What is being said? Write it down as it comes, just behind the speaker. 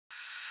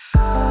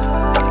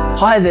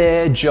Hi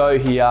there, Joe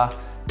here.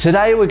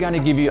 Today we're going to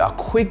give you a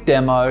quick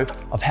demo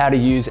of how to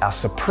use our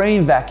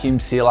Supreme vacuum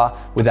sealer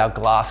with our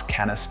glass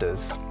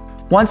canisters.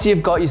 Once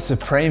you've got your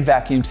Supreme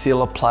vacuum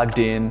sealer plugged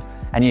in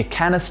and your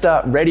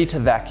canister ready to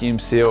vacuum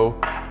seal,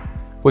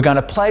 we're going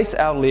to place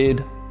our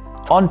lid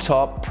on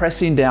top,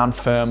 pressing down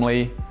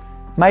firmly,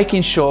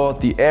 making sure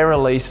the air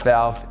release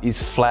valve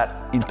is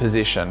flat in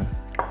position.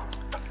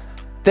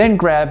 Then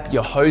grab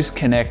your hose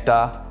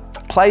connector,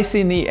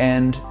 placing the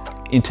end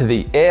into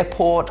the air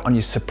port on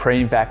your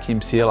Supreme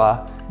vacuum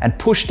sealer and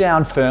push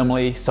down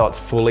firmly so it's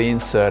fully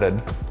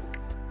inserted.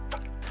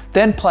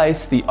 Then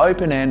place the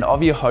open end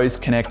of your hose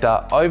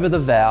connector over the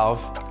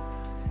valve,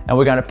 and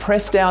we're going to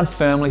press down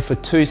firmly for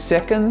 2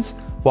 seconds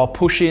while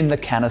pushing the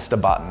canister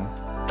button.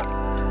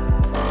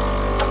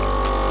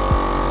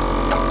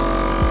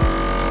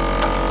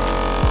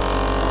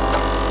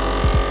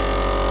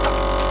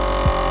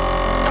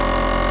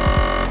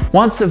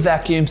 Once the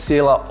vacuum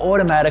sealer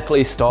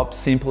automatically stops,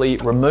 simply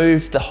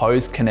remove the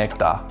hose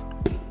connector.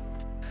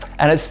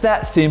 And it's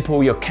that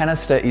simple, your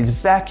canister is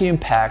vacuum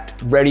packed,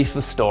 ready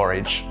for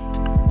storage.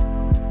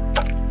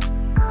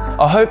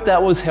 I hope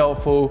that was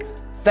helpful.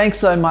 Thanks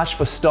so much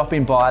for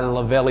stopping by the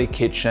Luvele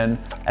kitchen,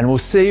 and we'll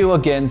see you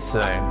again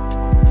soon.